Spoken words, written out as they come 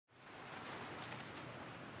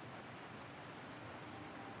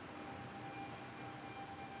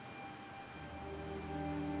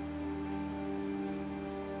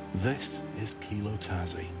This is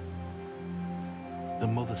Tazi, the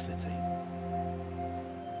mother city,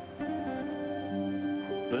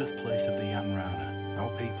 birthplace of the Yanrana, our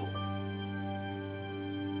people,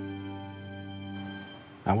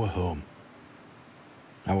 our home,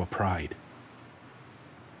 our pride.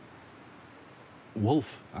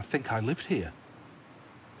 Wolf, I think I lived here.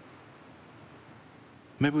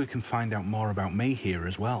 Maybe we can find out more about me here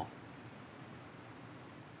as well.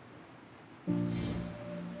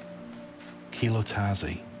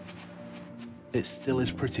 Tazi. It still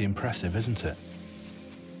is pretty impressive, isn't it?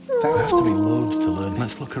 There has to be loads to learn.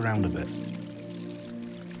 Let's look around a bit.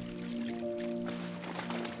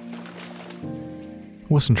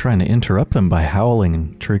 Wasn't trying to interrupt them by howling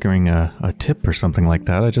and triggering a tip or something like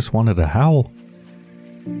that. I just wanted to howl.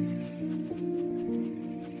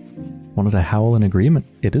 Wanted to howl in agreement.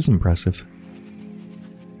 It is impressive.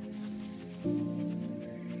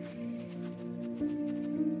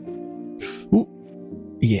 Ooh.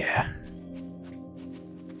 Yeah.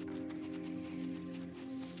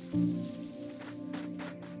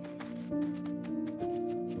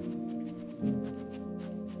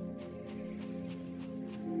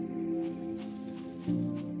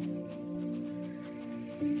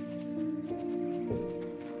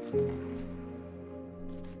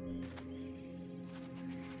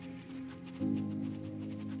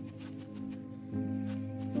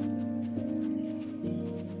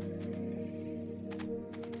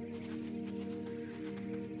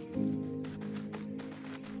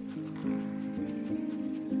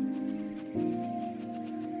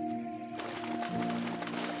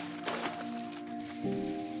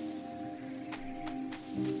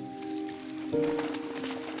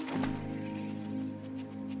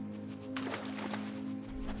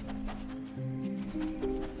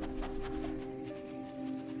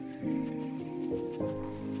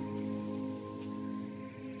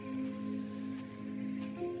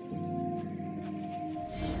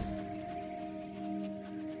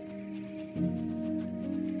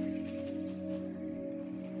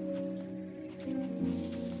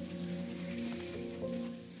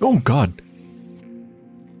 Oh god!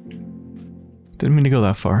 Didn't mean to go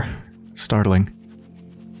that far. Startling.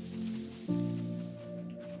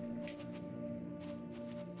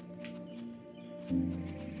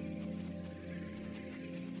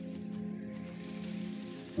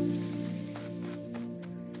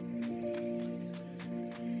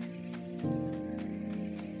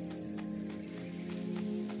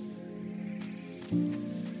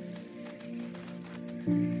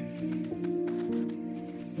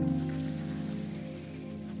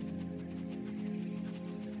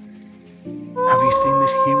 Have you seen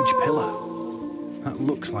this huge pillar? That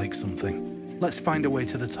looks like something. Let's find a way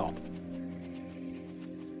to the top.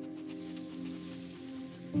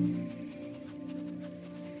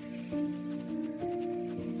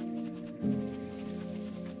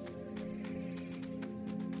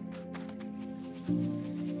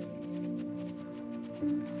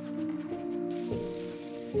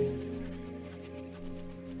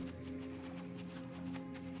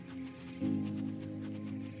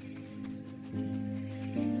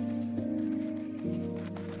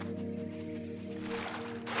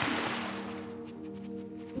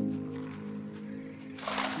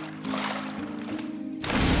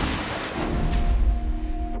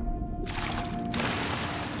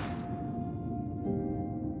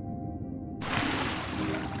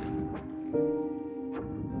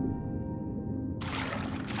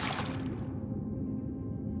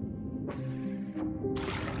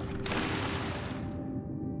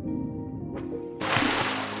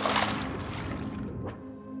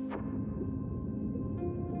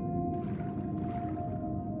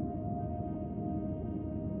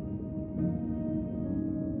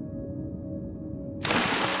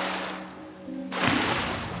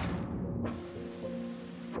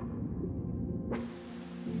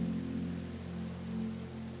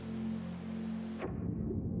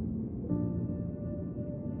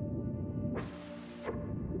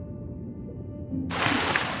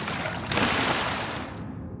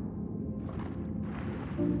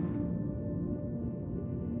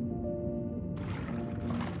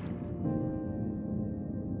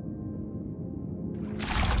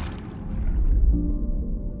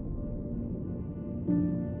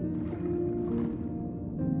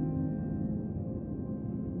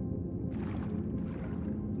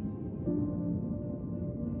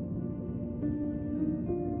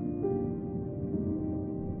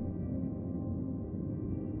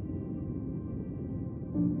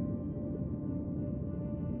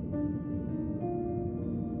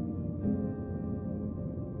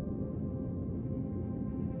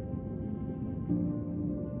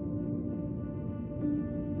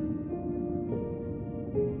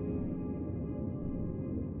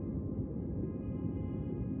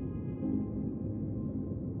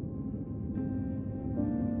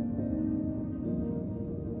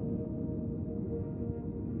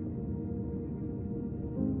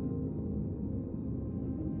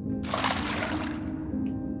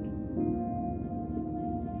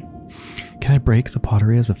 Can I break the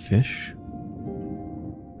pottery as a fish?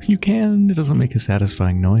 You can. It doesn't make a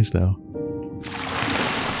satisfying noise, though.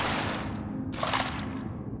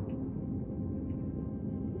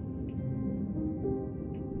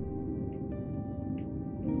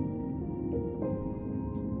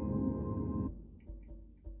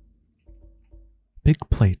 Big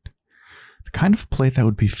plate. The kind of plate that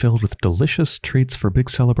would be filled with delicious treats for big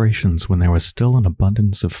celebrations when there was still an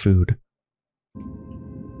abundance of food.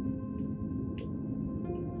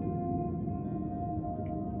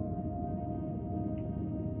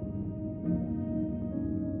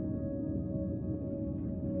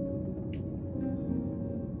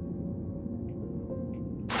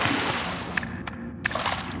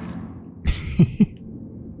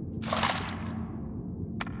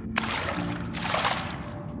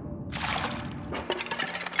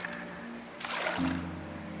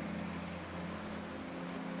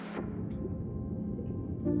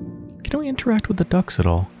 Can we interact with the ducks at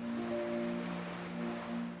all?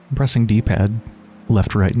 I'm pressing D-pad,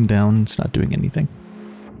 left, right, and down. It's not doing anything.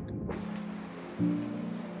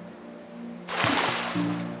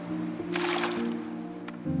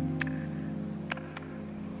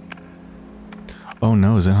 Oh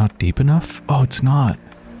no, is it not deep enough? Oh, it's not.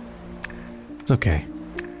 It's okay.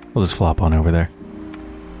 We'll just flop on over there.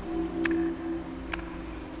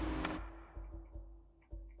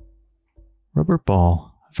 Rubber ball.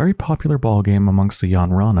 A very popular ball game amongst the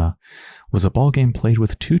Yanrana was a ball game played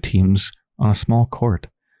with two teams on a small court.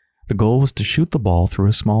 The goal was to shoot the ball through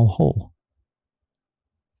a small hole.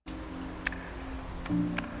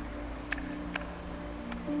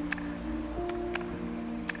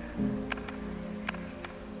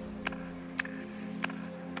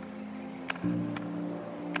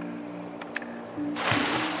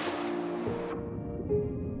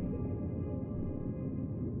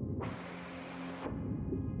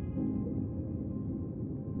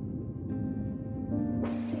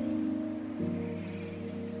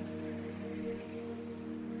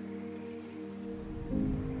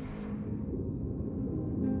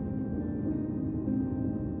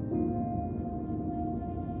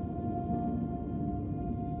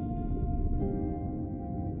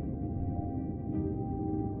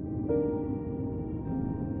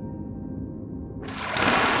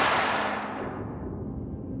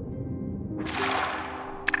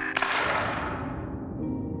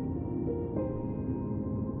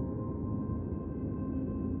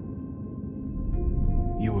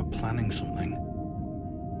 You were planning something.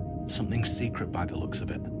 Something secret by the looks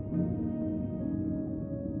of it.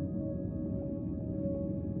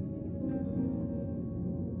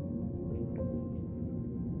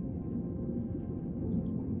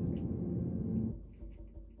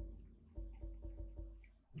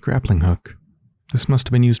 Grappling hook. This must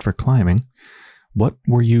have been used for climbing. What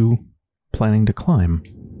were you planning to climb?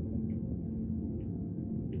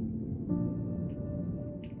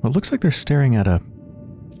 Well, it looks like they're staring at a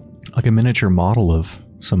miniature model of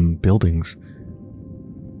some buildings.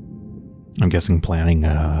 I'm guessing planning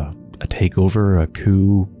a takeover, a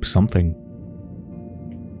coup, something.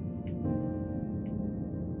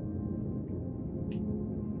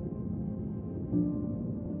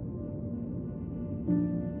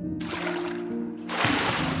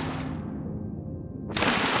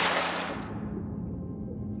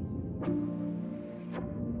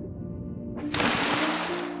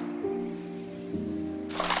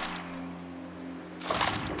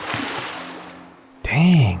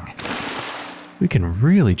 Dang, we can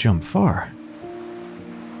really jump far.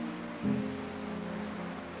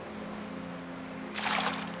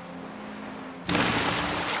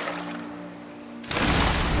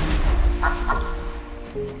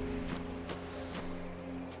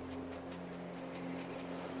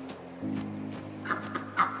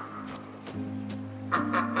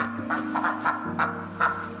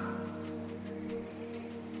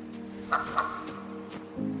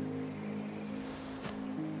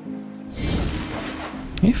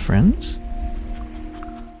 Hey, friends.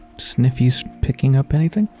 Sniffy's picking up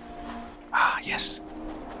anything? Ah, yes.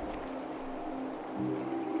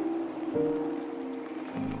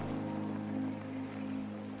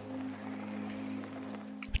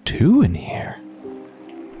 Two in here.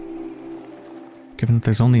 Given that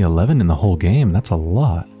there's only 11 in the whole game, that's a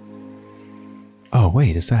lot. Oh,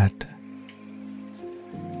 wait, is that...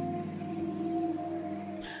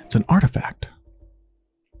 It's an artifact.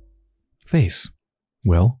 Vase.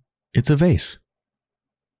 Well, it's a vase.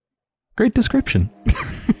 Great description.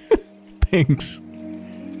 Thanks.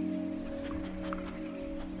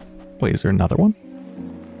 Wait, is there another one?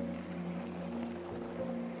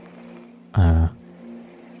 I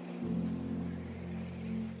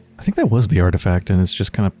think that was the artifact and it's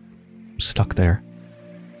just kind of stuck there.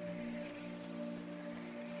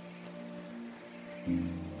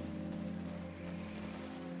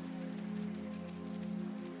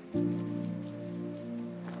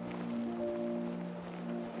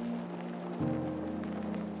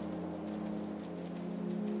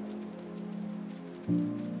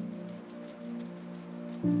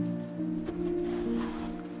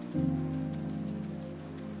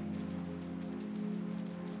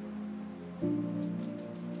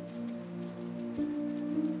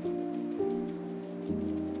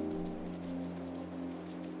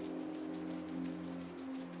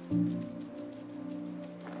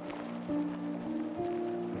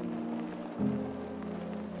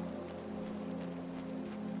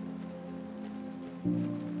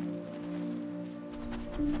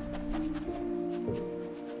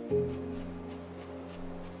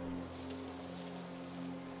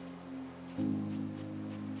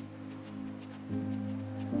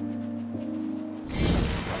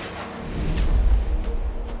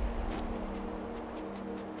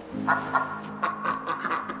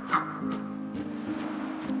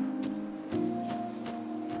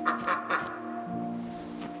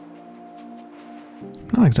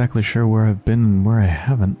 Not exactly sure where I've been and where I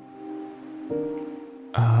haven't.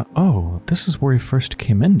 Oh, this is where we first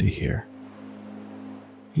came into here.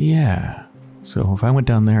 Yeah. So if I went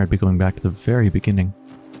down there, I'd be going back to the very beginning.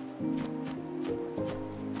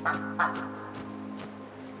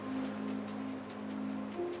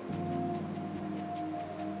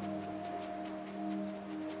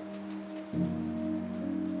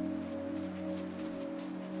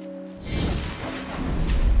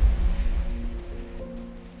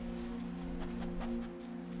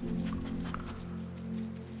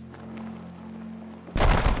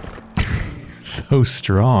 So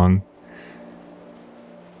strong.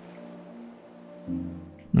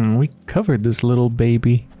 We covered this little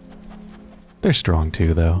baby. They're strong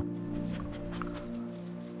too, though.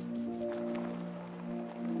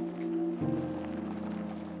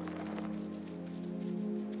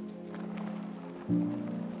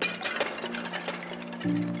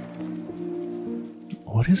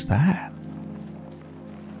 What is that?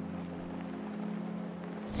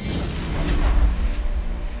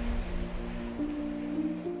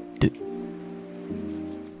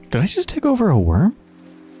 Did I just take over a worm?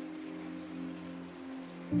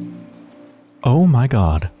 Oh my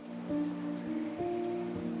god.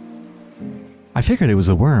 I figured it was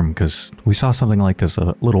a worm because we saw something like this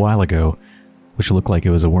a little while ago, which looked like it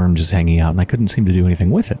was a worm just hanging out, and I couldn't seem to do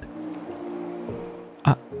anything with it.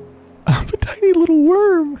 I'm a tiny little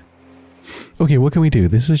worm! Okay, what can we do?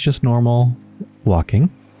 This is just normal walking.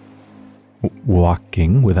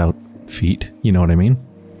 Walking without feet, you know what I mean?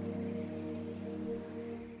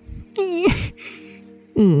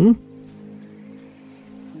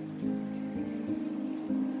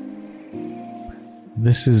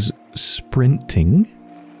 This is sprinting.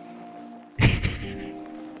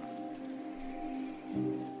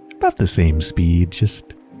 About the same speed,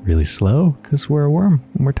 just really slow, because we're a worm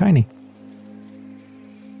and we're tiny.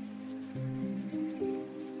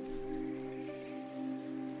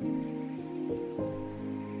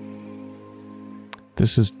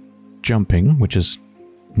 This is jumping, which is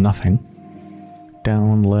nothing.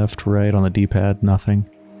 Down, left, right on the D-pad, nothing.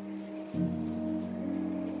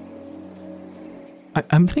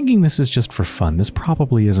 I'm thinking this is just for fun. This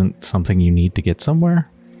probably isn't something you need to get somewhere.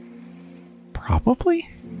 Probably?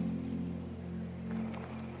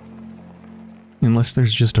 Unless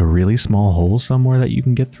there's just a really small hole somewhere that you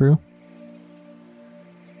can get through.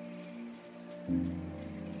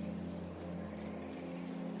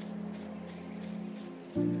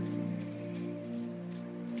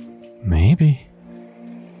 Maybe.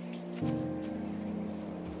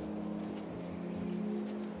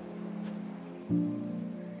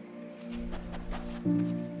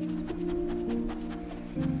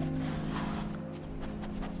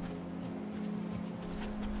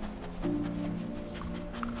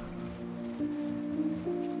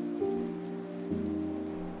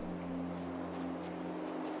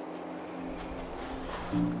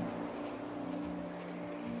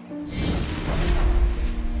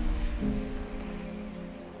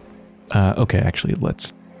 Okay, actually,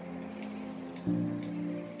 let's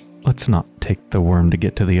not take the worm to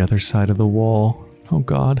get to the other side of the wall. Oh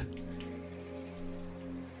god.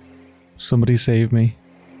 Somebody save me.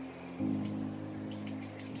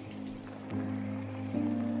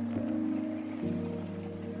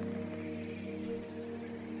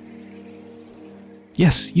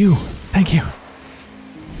 Yes, you! Thank you!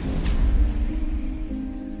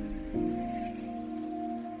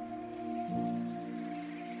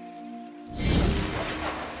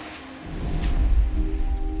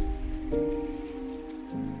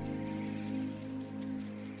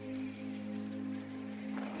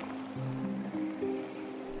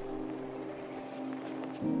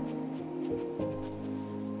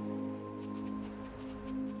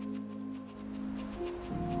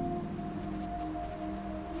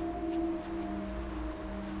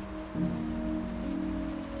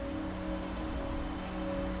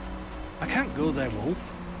 I can't go there,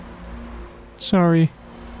 Wolf. Sorry.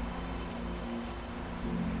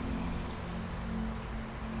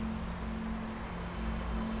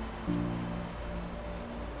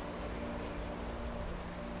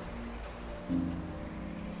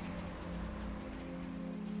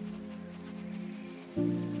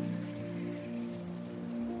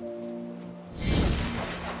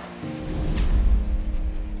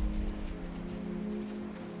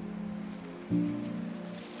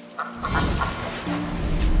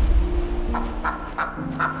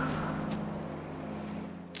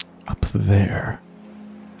 Up there.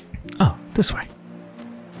 Oh, this way.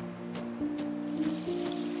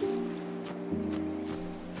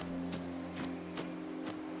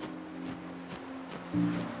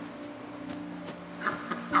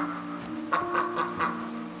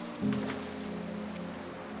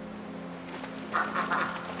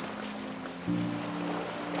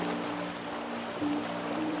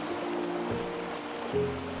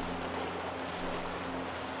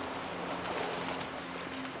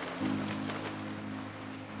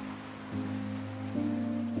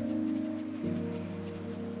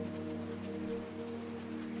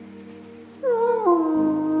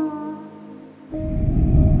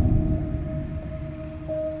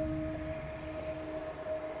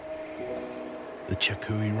 The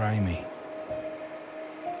Chakui Raimi.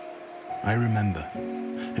 I remember.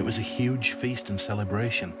 It was a huge feast and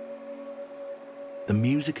celebration. The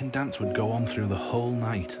music and dance would go on through the whole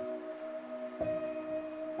night.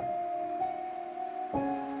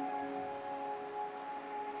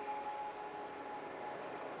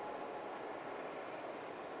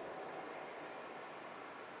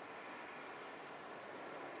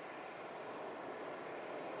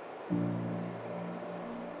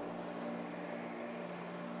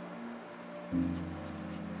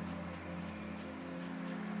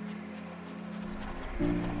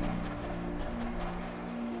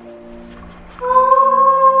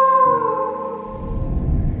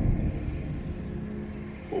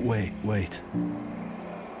 Wait.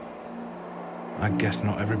 I guess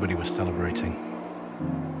not everybody was celebrating.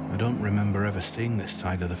 I don't remember ever seeing this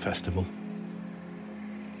side of the festival.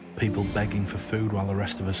 People begging for food while the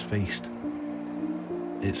rest of us feast.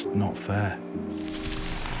 It's not fair.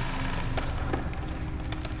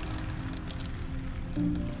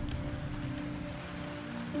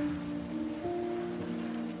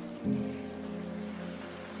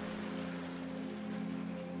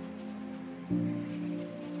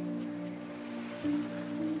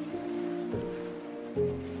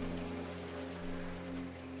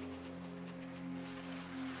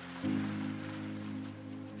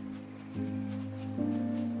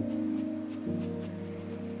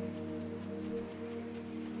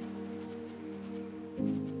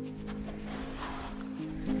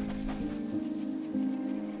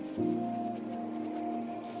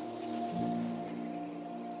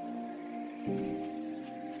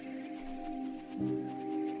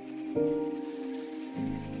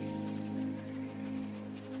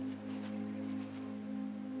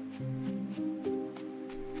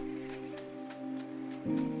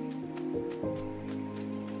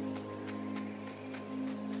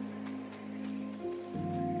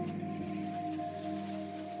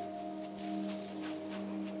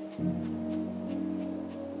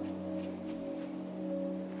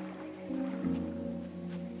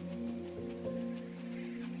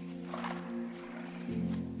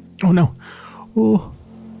 Oh no. Oh.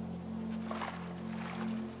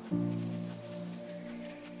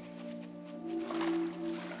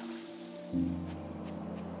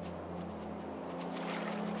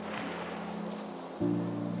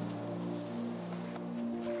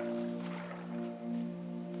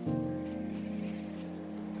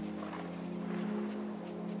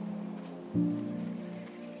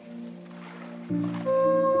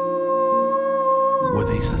 Were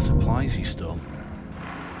these the supplies you stole?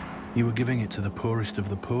 You were giving it to the poorest of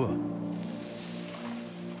the poor.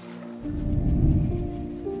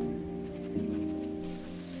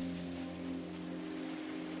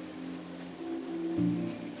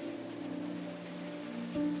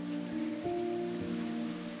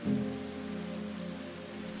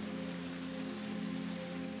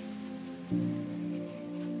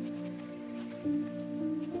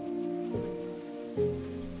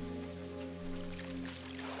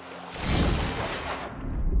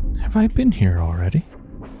 Have I been here already?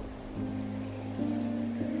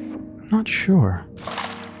 Not sure.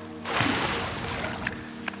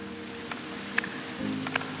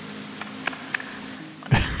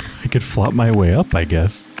 could flop my way up, I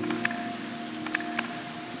guess.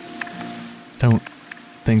 Don't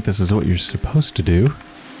think this is what you're supposed to do.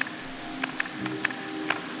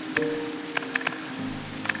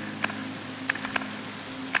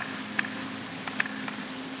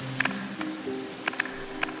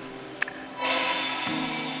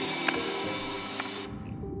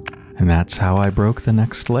 And that's how I broke the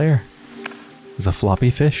next layer. As a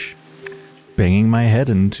floppy fish, banging my head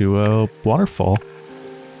into a waterfall.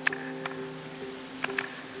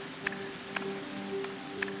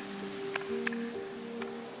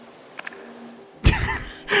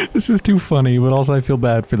 This is too funny, but also I feel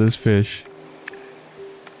bad for this fish.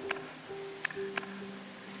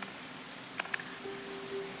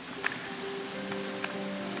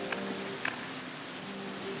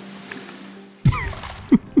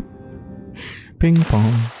 Ping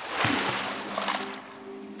pong.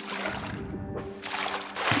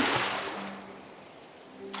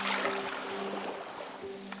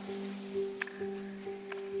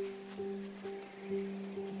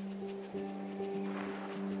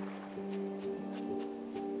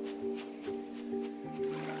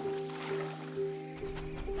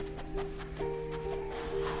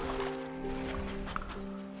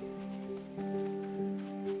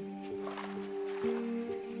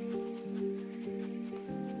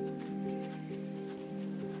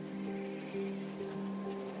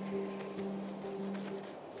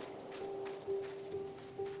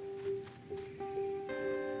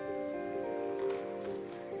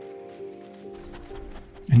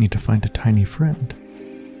 I need to find a tiny friend.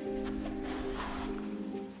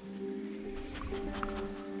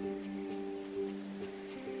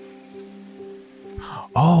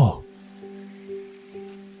 Oh!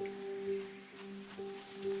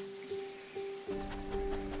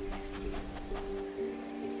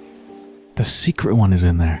 The secret one is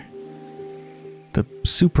in there. The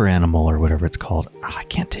super animal or whatever it's called. Oh, I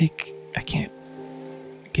can't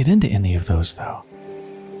get into any of those though.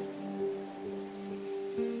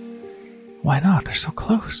 Why not? They're so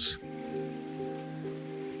close.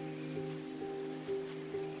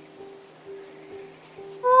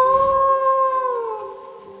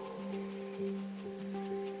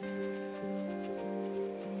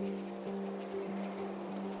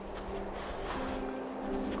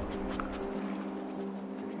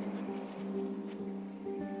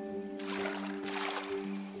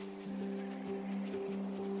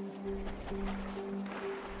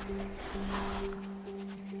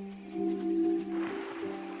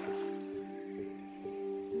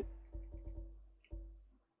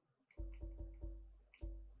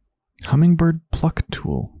 Hummingbird pluck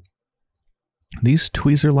tool. These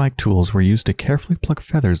tweezer-like tools were used to carefully pluck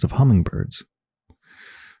feathers of hummingbirds.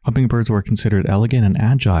 Hummingbirds were considered elegant and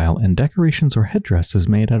agile, and decorations or headdresses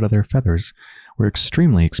made out of their feathers were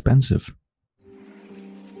extremely expensive.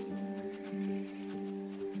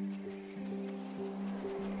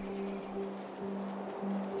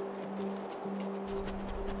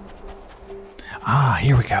 Ah,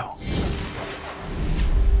 here we go.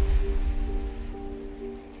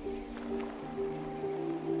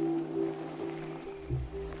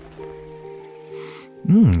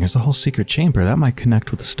 There's a whole secret chamber. That might connect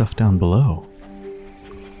with the stuff down below.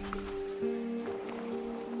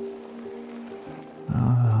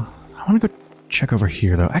 I want to go check over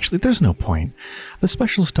here, though. Actually, there's no point. The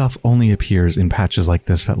special stuff only appears in patches like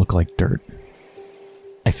this that look like dirt.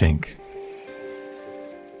 I think.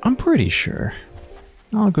 I'm pretty sure.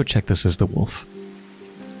 I'll go check this as the wolf.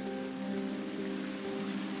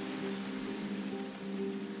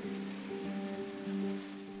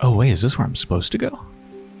 Oh, wait, is this where I'm supposed to go?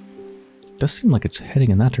 Does seem like it's heading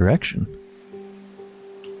in that direction.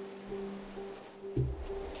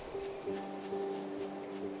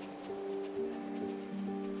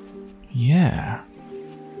 Yeah.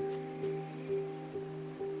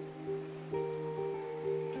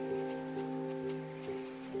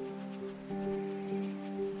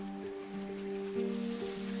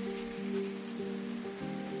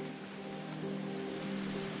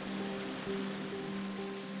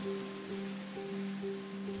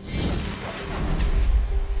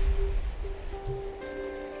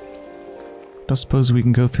 Don't suppose we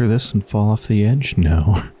can go through this and fall off the edge?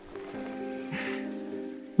 No.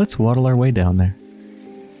 Let's waddle our way down there.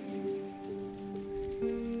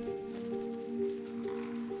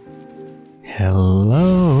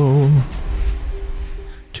 Hello.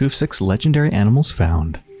 2 of 6 legendary animals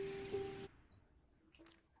found.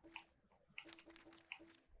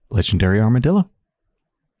 Legendary armadillo.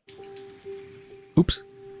 Oops.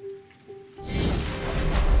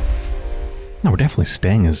 No, we're definitely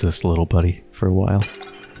staying as this little buddy for a while.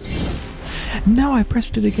 No, I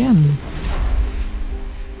pressed it again.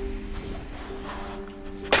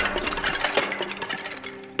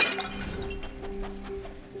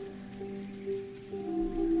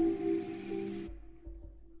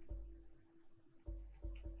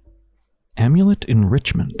 Amulet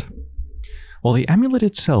enrichment. While the amulet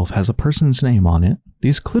itself has a person's name on it,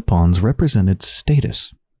 these clip-ons represent its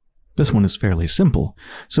status. This one is fairly simple,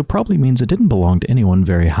 so probably means it didn't belong to anyone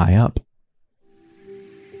very high up.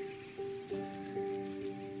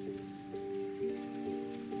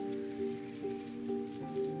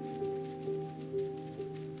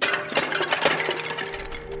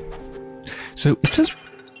 So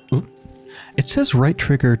it says right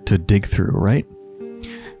trigger to dig through, right?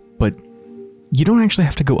 But you don't actually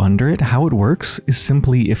have to go under it. How it works is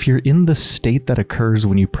simply if you're in the state that occurs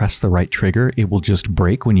when you press the right trigger, it will just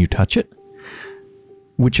break when you touch it.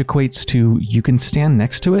 Which equates to you can stand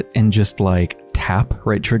next to it and just like tap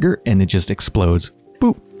right trigger and it just explodes.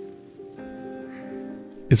 Boop.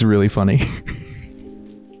 It's really funny.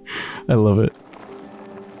 I love it.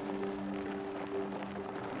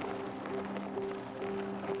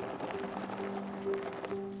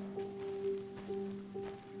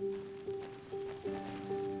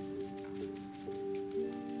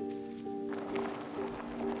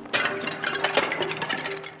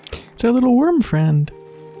 It's our little worm friend.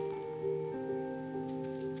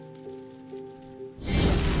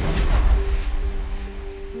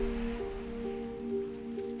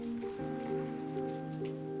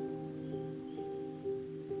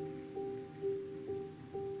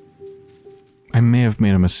 I may have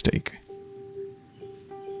made a mistake.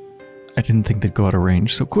 I didn't think they'd go out of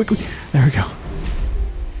range so quickly. There we go.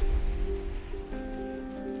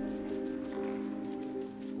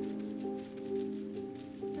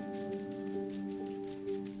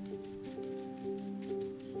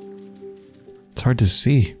 It's hard to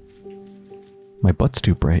see. My butt's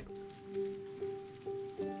too bright.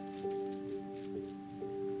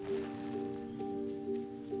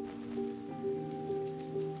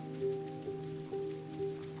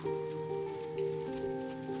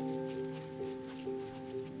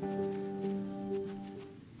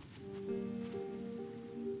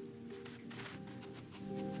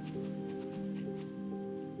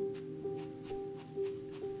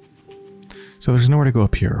 So there's nowhere to go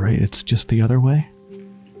up here, right? It's just the other way?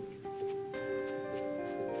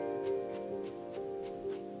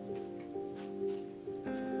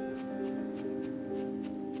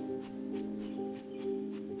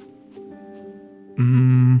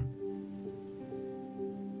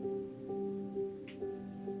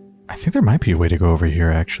 I think there might be a way to go over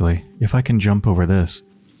here, actually. If I can jump over this.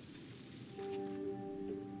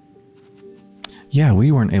 Yeah,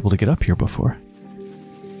 we weren't able to get up here before.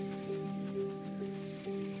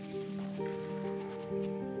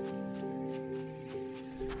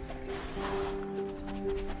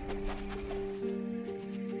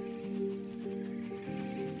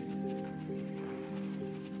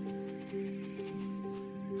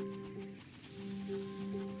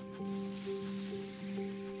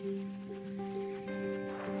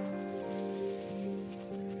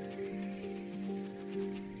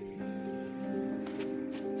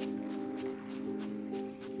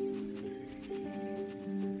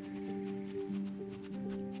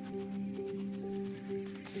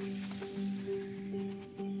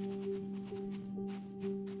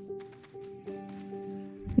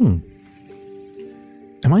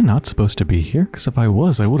 Am I not supposed to be here? Because if I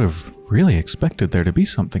was, I would have really expected there to be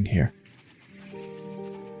something here.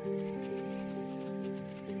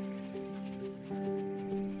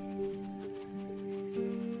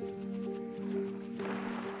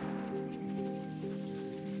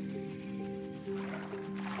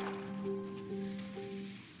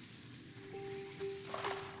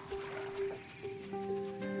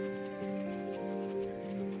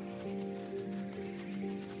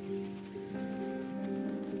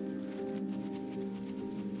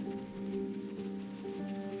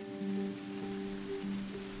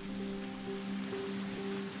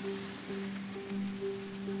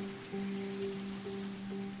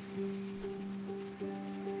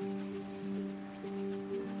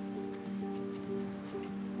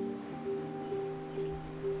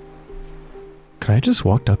 Could I just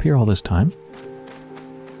walked up here all this time?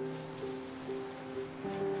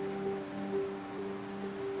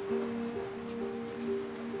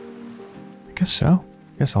 I guess so.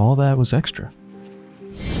 I guess all that was extra.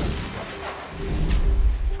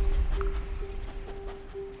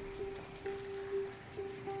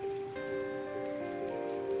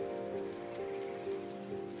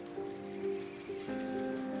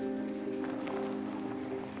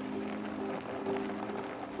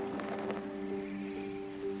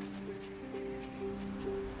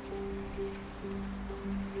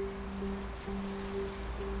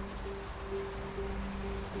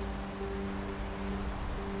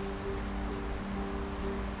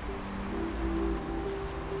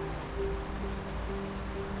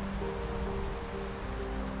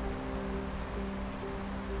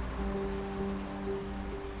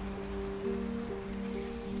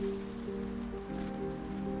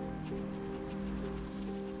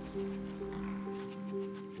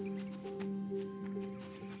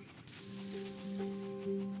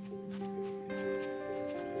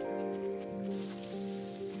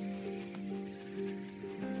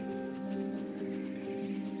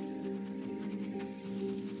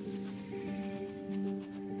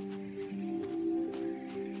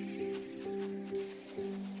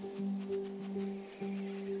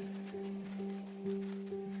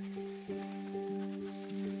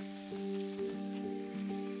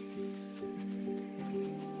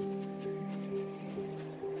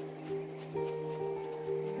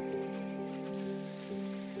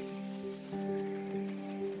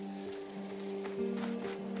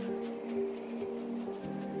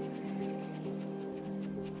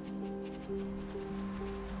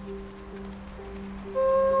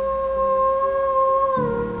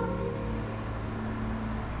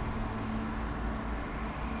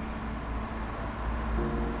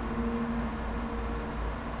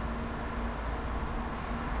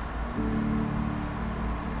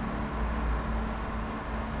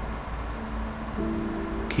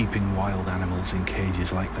 Keeping wild animals in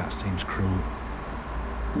cages like that seems cruel.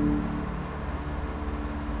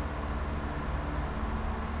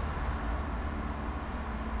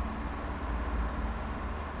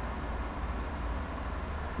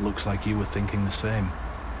 Looks like you were thinking the same.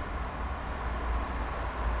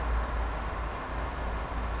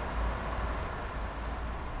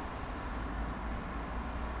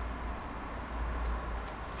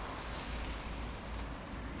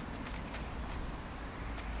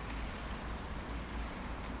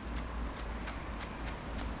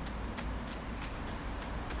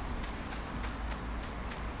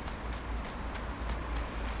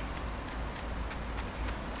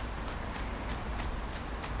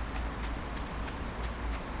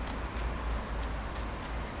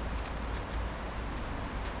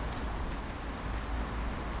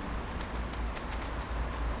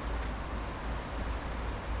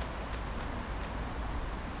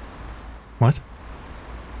 What?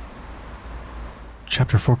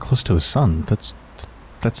 Chapter 4, Close to the Sun. That's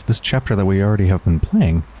this chapter that we already have been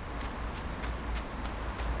playing.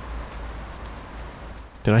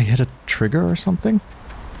 Did I hit a trigger or something?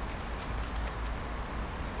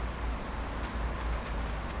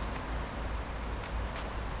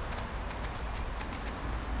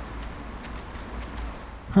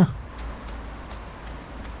 Huh.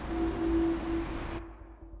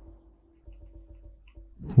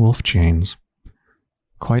 Wolf chains.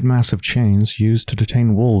 Quite massive chains used to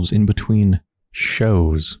detain wolves in between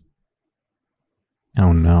shows.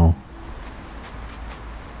 Oh no.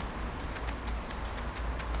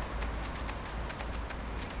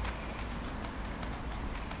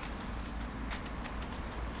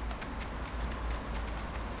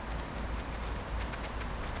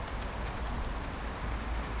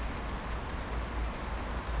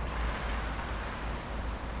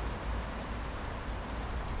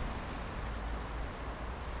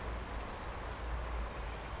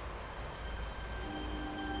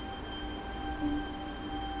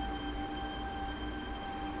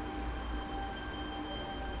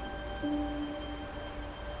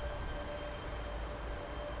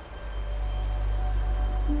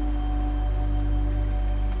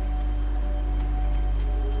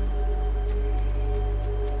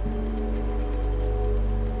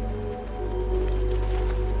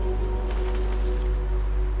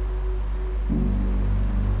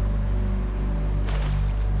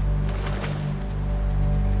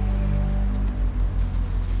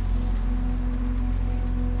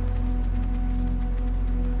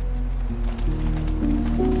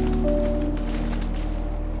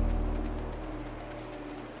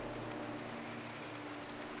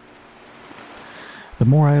 The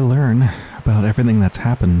more I learn about everything that's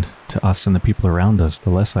happened to us and the people around us, the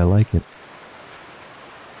less I like it.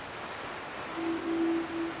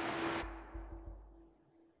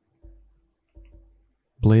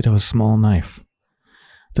 Blade of a small knife.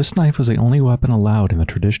 This knife was the only weapon allowed in the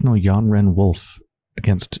traditional Yanren wolf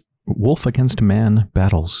against man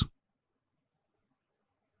battles.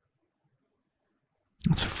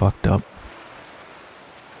 That's fucked up.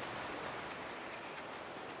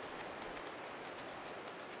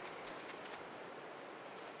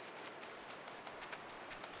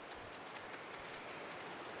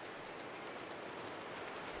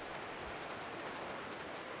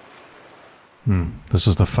 This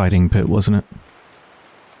was the fighting pit, wasn't it?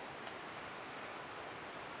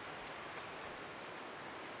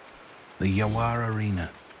 The Yawar Arena.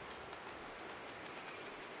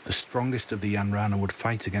 The strongest of the Yanrana would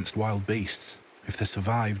fight against wild beasts. If they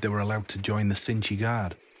survived, they were allowed to join the Sinchi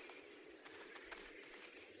Guard.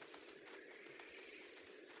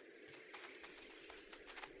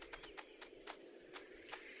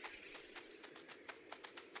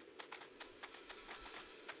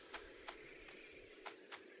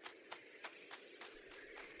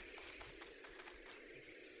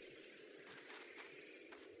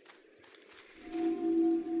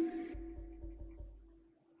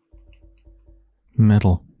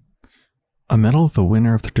 Medal. A medal of the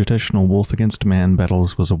winner of the traditional wolf against man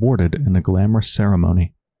battles was awarded in a glamorous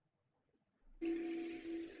ceremony.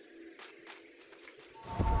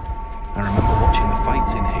 I remember watching the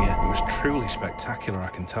fights in here. It was truly spectacular, I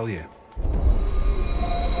can tell you.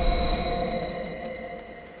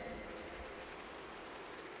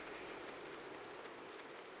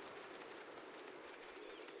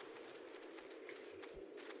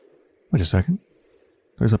 Wait a second.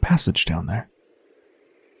 There's a passage down there.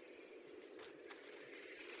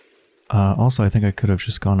 Also, I think I could have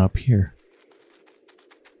just gone up here.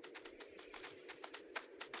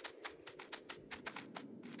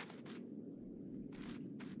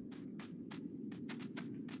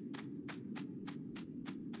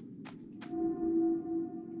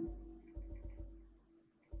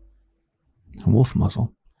 A wolf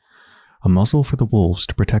muzzle. A muzzle for the wolves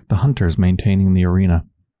to protect the hunters maintaining the arena.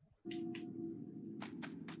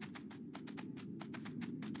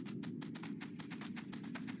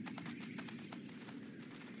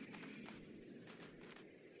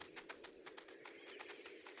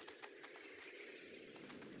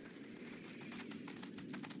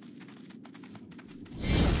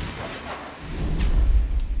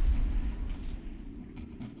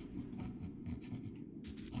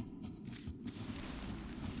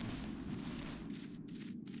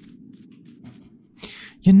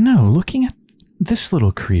 You know, looking at this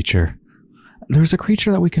little creature, there's a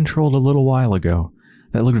creature that we controlled a little while ago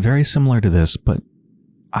that looked very similar to this, but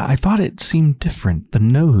I thought it seemed different. The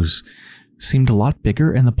nose seemed a lot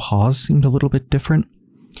bigger and the paws seemed a little bit different.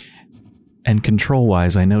 And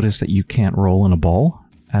control-wise, I noticed that you can't roll in a ball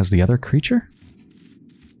as the other creature.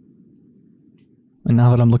 And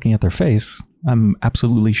now that I'm looking at their face, I'm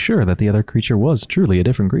absolutely sure that the other creature was truly a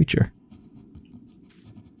different creature.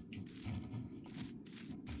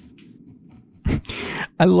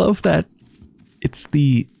 I love that it's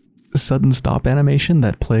the sudden stop animation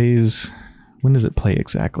that plays... When does it play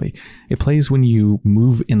exactly? It plays when you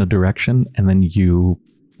move in a direction and then you,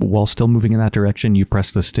 while still moving in that direction, you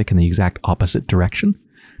press the stick in the exact opposite direction.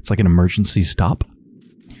 It's like an emergency stop.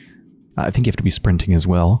 I think you have to be sprinting as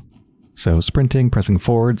well. So sprinting, pressing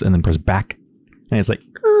forwards, and then press back. And it's like...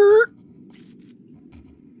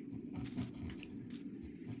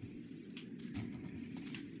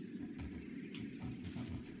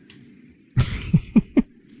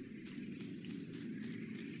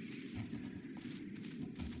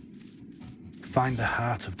 Find the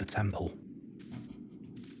heart of the temple.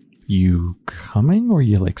 You coming, or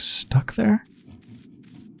you like stuck there?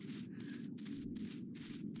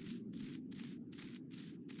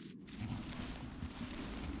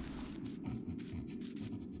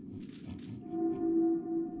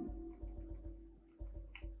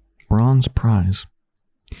 Bronze prize.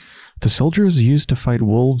 The soldiers used to fight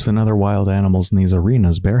wolves and other wild animals in these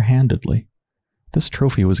arenas barehandedly. This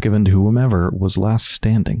trophy was given to whomever was last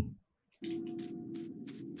standing.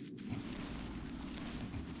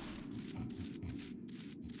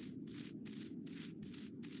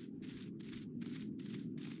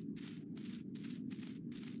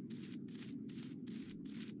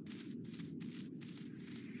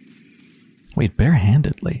 Wait,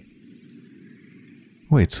 barehandedly?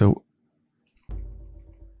 Wait, so...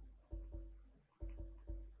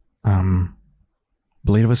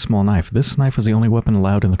 Blade of a small knife. This knife was the only weapon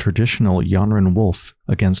allowed in the traditional Yonran wolf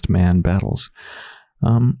against man battles.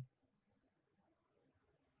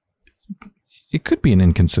 It could be an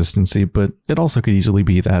inconsistency, but it also could easily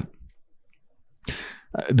be that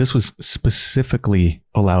this was specifically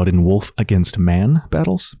allowed in wolf against man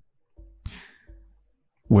battles.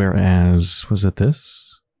 Whereas, was it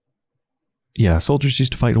this? Yeah, soldiers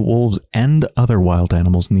used to fight wolves and other wild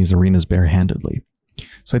animals in these arenas barehandedly.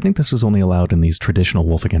 So I think this was only allowed in these traditional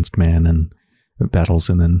wolf against man and battles,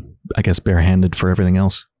 and then, I guess, barehanded for everything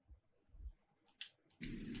else.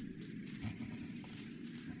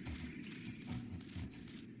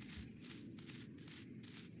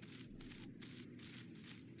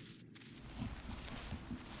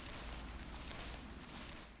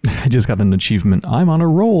 I just got an achievement. I'm on a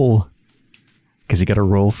roll! Because you got to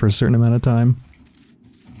roll for a certain amount of time.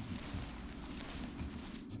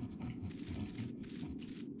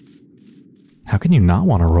 How can you not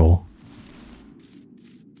want to roll?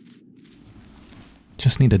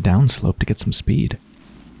 Just need a downslope to get some speed.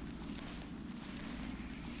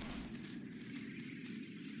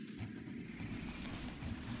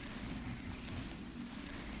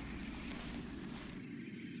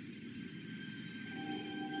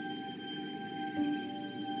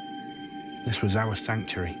 This was our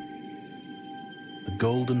sanctuary. The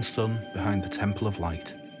golden sun behind the Temple of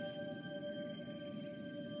Light.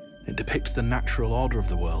 It depicts the natural order of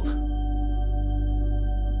the world.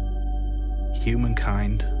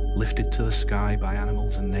 Humankind lifted to the sky by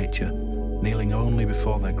animals and nature, kneeling only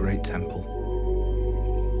before their great temple.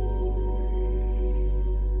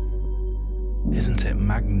 Isn't it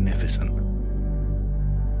magnificent?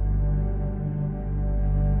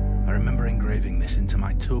 I remember engraving this into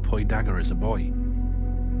my topoi dagger as a boy.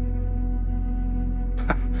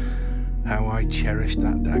 How I cherished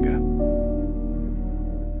that dagger.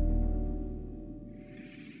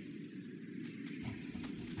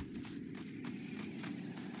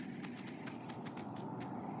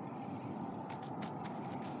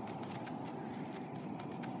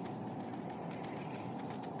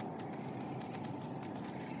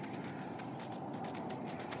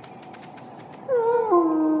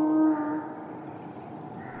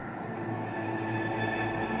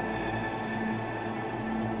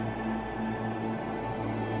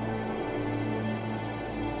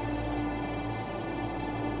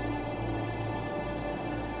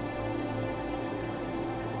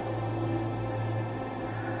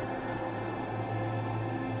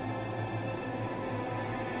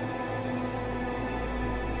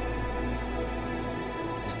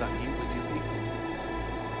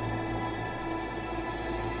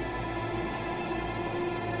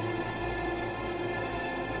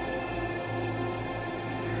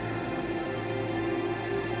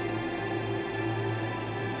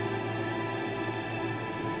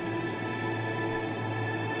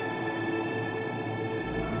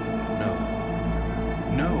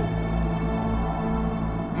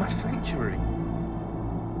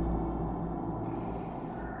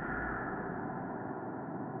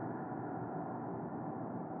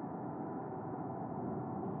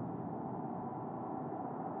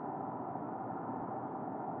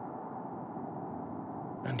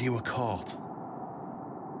 And you were caught.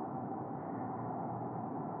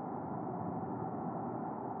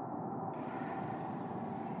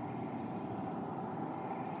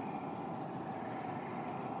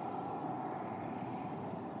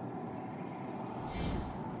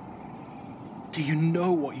 Do you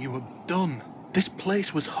know what you have done? This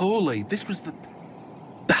place was holy. This was the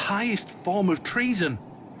highest form of treason.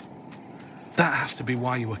 That has to be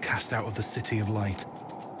why you were cast out of the City of Light.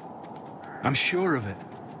 I'm sure of it.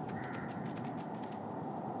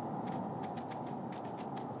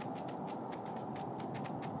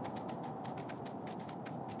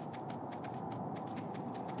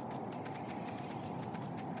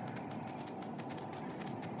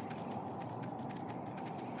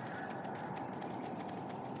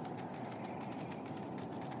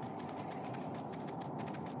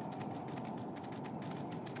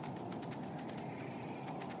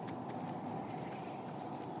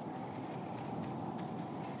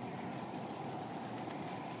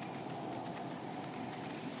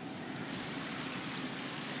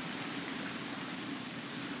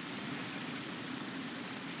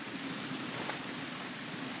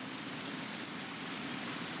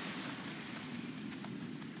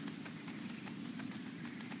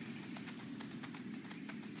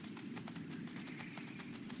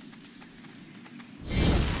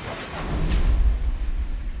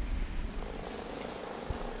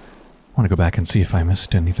 I want to go back and see if I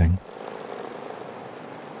missed anything.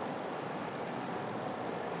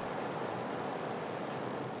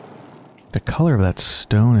 The color of that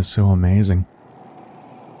stone is so amazing.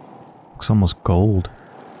 Looks almost gold.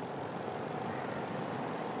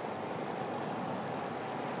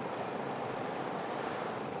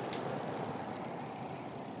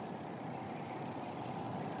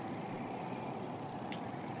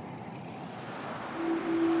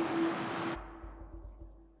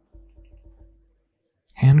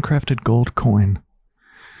 Handcrafted gold coin.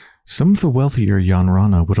 Some of the wealthier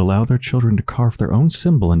Yanrana would allow their children to carve their own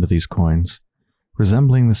symbol into these coins,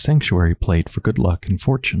 resembling the sanctuary plate for good luck and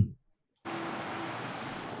fortune.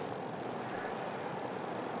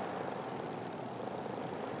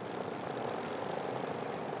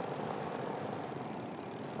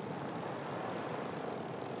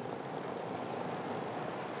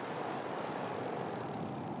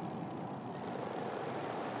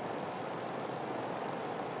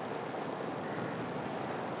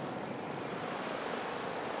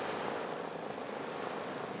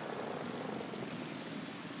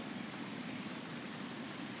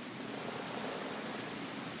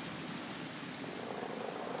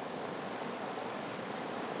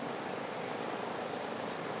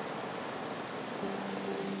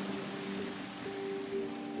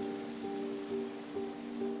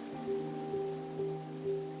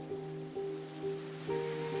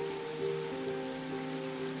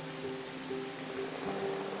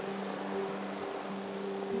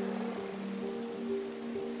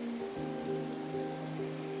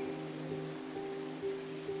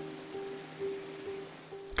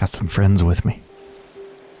 Got some friends with me.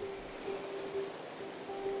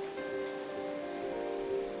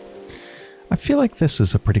 I feel like this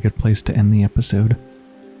is a pretty good place to end the episode.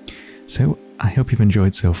 So, I hope you've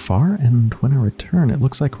enjoyed so far, and when I return, it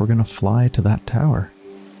looks like we're going to fly to that tower.